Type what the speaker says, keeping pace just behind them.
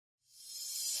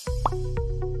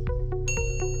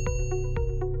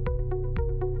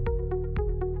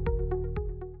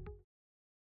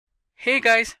Hey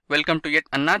guys, welcome to yet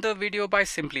another video by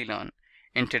Simplilearn.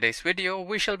 In today's video,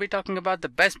 we shall be talking about the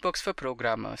best books for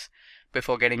programmers.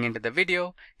 Before getting into the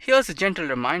video, here's a gentle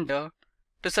reminder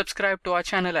to subscribe to our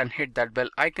channel and hit that bell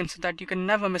icon so that you can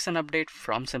never miss an update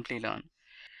from Simplilearn.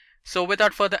 So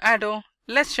without further ado,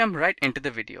 let's jump right into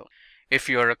the video. If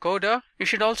you're a coder, you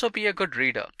should also be a good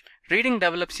reader. Reading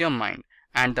develops your mind,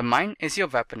 and the mind is your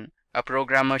weapon. A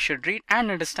programmer should read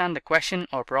and understand the question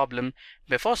or problem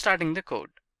before starting the code.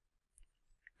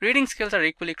 Reading skills are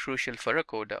equally crucial for a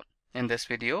coder. In this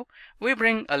video, we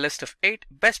bring a list of 8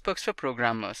 best books for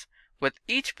programmers, with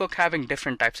each book having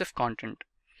different types of content.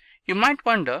 You might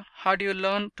wonder, how do you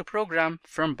learn to program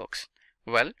from books?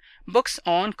 Well, books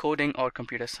on coding or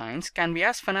computer science can be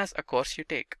as fun as a course you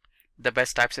take. The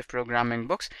best types of programming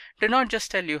books do not just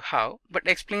tell you how, but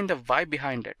explain the why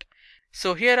behind it.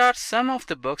 So here are some of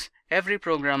the books every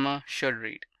programmer should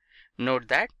read. Note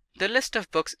that the list of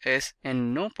books is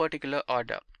in no particular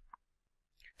order.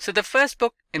 So the first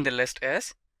book in the list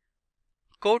is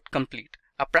Code Complete,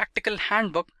 a practical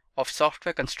handbook of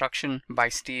software construction by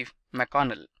Steve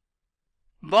McConnell.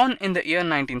 Born in the year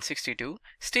 1962,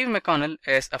 Steve McConnell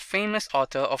is a famous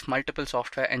author of multiple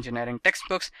software engineering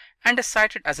textbooks and is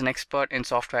cited as an expert in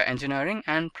software engineering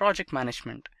and project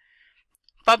management.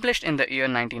 Published in the year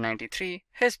 1993,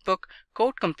 his book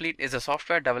Code Complete is a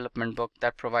software development book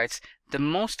that provides the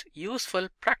most useful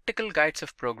practical guides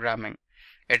of programming.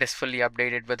 It is fully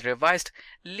updated with revised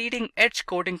leading-edge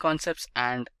coding concepts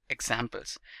and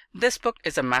examples. This book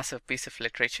is a massive piece of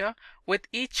literature, with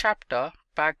each chapter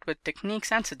packed with techniques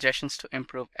and suggestions to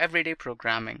improve everyday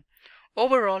programming.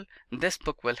 Overall, this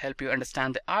book will help you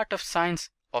understand the art of science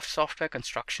of software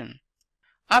construction.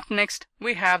 Up next,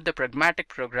 we have The Pragmatic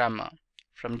Programmer,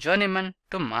 From Journeyman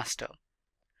to Master.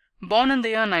 Born in the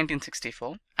year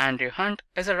 1964, Andrew Hunt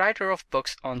is a writer of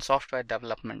books on software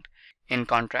development. In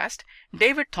contrast,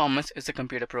 David Thomas is a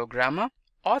computer programmer,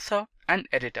 author, and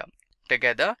editor.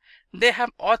 Together, they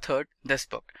have authored this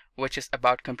book, which is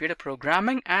about computer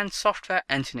programming and software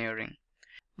engineering.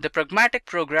 The Pragmatic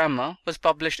Programmer was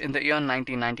published in the year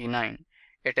 1999.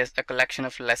 It is a collection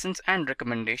of lessons and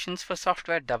recommendations for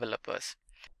software developers.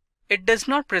 It does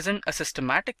not present a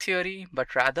systematic theory,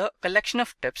 but rather a collection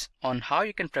of tips on how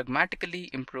you can pragmatically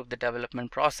improve the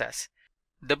development process.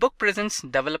 The book presents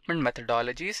development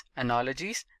methodologies,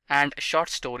 analogies, and short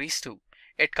stories too.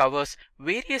 It covers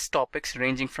various topics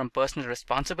ranging from personal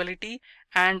responsibility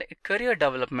and career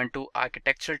development to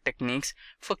architectural techniques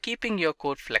for keeping your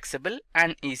code flexible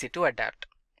and easy to adapt.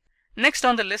 Next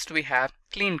on the list we have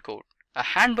Clean Code, a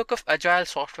handbook of agile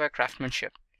software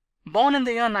craftsmanship. Born in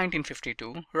the year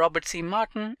 1952, Robert C.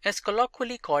 Martin is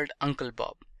colloquially called Uncle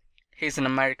Bob. He is an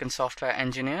American software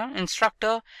engineer,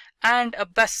 instructor, and a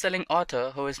best-selling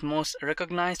author who is most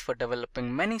recognized for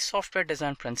developing many software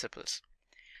design principles.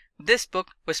 This book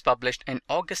was published in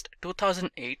August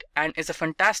 2008 and is a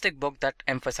fantastic book that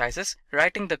emphasizes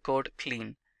writing the code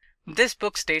clean. This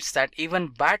book states that even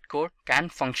bad code can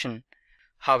function.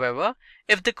 However,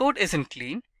 if the code isn't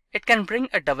clean, it can bring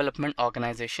a development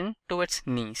organization to its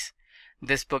knees.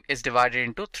 This book is divided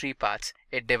into 3 parts.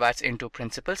 It divides into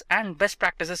principles and best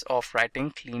practices of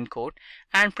writing clean code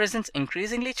and presents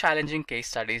increasingly challenging case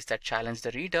studies that challenge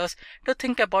the readers to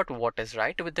think about what is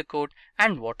right with the code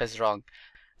and what is wrong.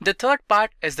 The third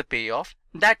part is the payoff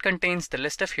that contains the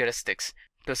list of heuristics.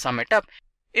 To sum it up,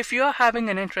 if you are having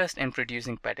an interest in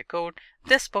producing better code,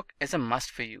 this book is a must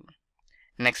for you.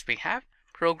 Next we have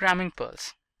Programming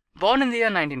Pearls. Born in the year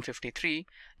 1953,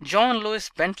 John Lewis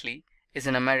Bentley is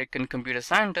an American computer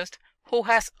scientist who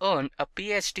has earned a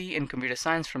PhD in computer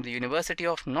science from the University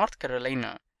of North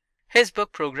Carolina. His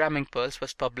book Programming Pearls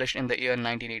was published in the year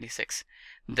 1986.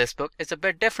 This book is a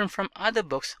bit different from other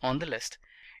books on the list.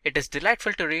 It is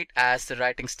delightful to read as the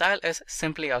writing style is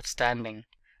simply outstanding.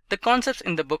 The concepts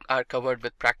in the book are covered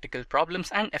with practical problems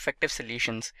and effective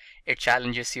solutions. It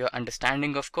challenges your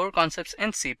understanding of core concepts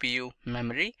in CPU,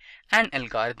 memory, and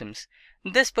algorithms.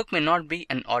 This book may not be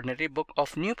an ordinary book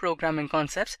of new programming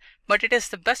concepts, but it is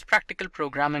the best practical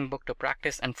programming book to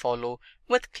practice and follow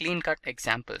with clean-cut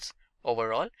examples.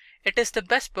 Overall, it is the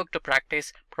best book to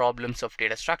practice problems of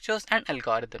data structures and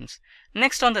algorithms.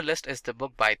 Next on the list is the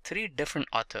book by 3 different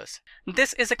authors.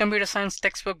 This is a computer science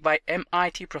textbook by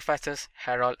MIT professors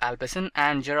Harold Albertson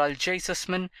and Gerald J.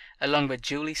 Sussman along with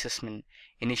Julie Sussman.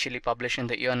 Initially published in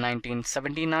the year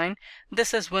 1979,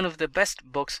 this is one of the best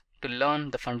books to learn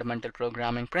the fundamental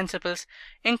programming principles,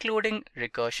 including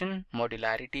recursion,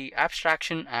 modularity,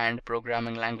 abstraction, and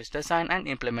programming language design and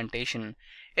implementation.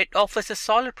 It offers a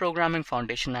solid programming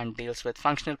foundation and deals with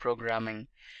functional programming.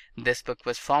 This book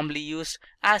was formerly used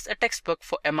as a textbook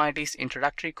for MIT's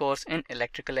introductory course in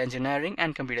electrical engineering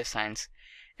and computer science.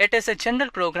 It is a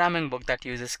general programming book that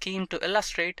uses scheme to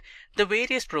illustrate the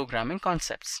various programming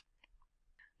concepts.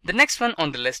 The next one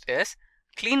on the list is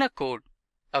Cleaner Code,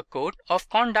 a code of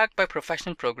conduct by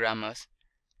professional programmers.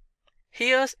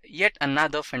 Here's yet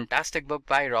another fantastic book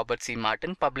by Robert C.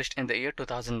 Martin, published in the year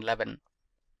 2011.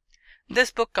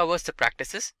 This book covers the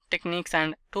practices, techniques,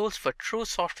 and tools for true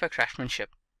software craftsmanship.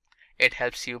 It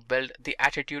helps you build the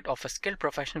attitude of a skilled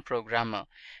professional programmer.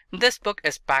 This book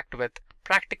is packed with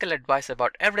practical advice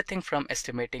about everything from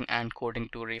estimating and coding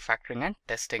to refactoring and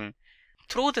testing.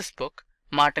 Through this book,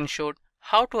 Martin showed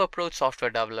how to approach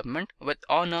software development with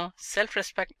honor,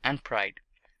 self-respect, and pride.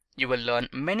 You will learn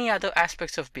many other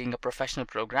aspects of being a professional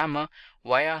programmer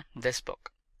via this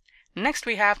book. Next,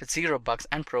 we have Zero Bugs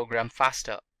and Program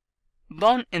Faster.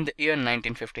 Born in the year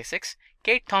 1956,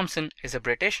 Kate Thompson is a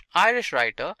British-Irish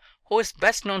writer who is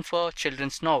best known for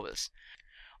children's novels.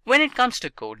 When it comes to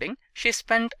coding, she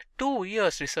spent 2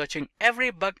 years researching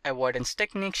every bug avoidance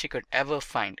technique she could ever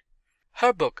find.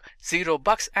 Her book, Zero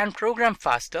Bugs and Program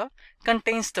Faster,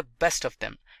 contains the best of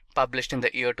them. Published in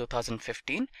the year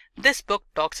 2015, this book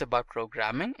talks about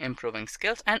programming, improving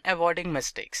skills, and avoiding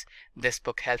mistakes. This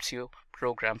book helps you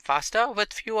program faster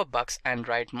with fewer bugs and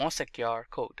write more secure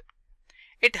code.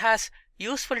 It has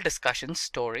useful discussions,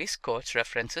 stories, quotes,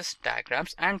 references,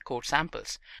 diagrams, and code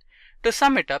samples. To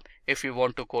sum it up, if you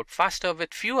want to code faster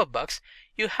with fewer bugs,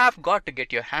 you have got to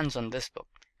get your hands on this book.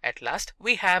 At last,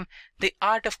 we have The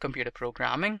Art of Computer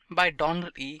Programming by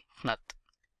Donald E. Knuth.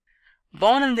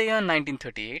 Born in the year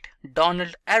 1938,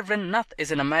 Donald Erwin Knuth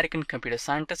is an American computer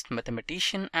scientist,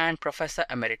 mathematician, and professor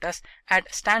emeritus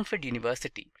at Stanford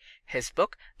University. His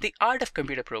book, The Art of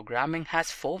Computer Programming,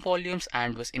 has 4 volumes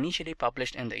and was initially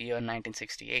published in the year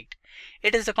 1968.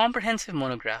 It is a comprehensive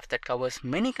monograph that covers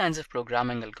many kinds of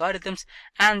programming algorithms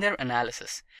and their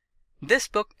analysis. This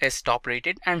book is top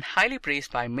rated and highly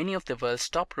praised by many of the world's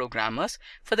top programmers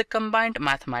for the combined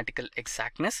mathematical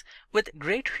exactness with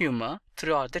great humor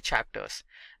throughout the chapters.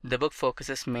 The book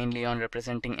focuses mainly on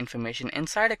representing information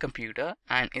inside a computer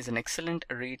and is an excellent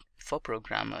read for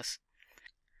programmers.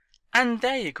 And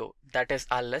there you go, that is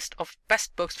our list of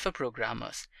best books for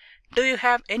programmers. Do you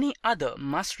have any other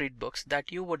must-read books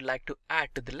that you would like to add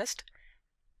to the list?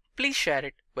 Please share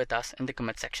it with us in the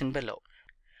comment section below.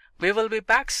 We will be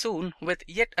back soon with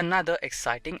yet another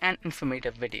exciting and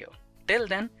informative video. Till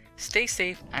then, stay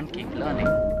safe and keep learning.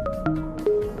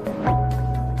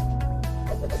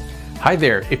 Hi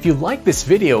there, if you like this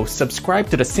video, subscribe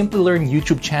to the Simplilearn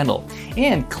YouTube channel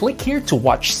and click here to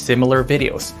watch similar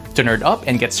videos. To nerd up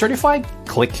and get certified,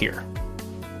 click here.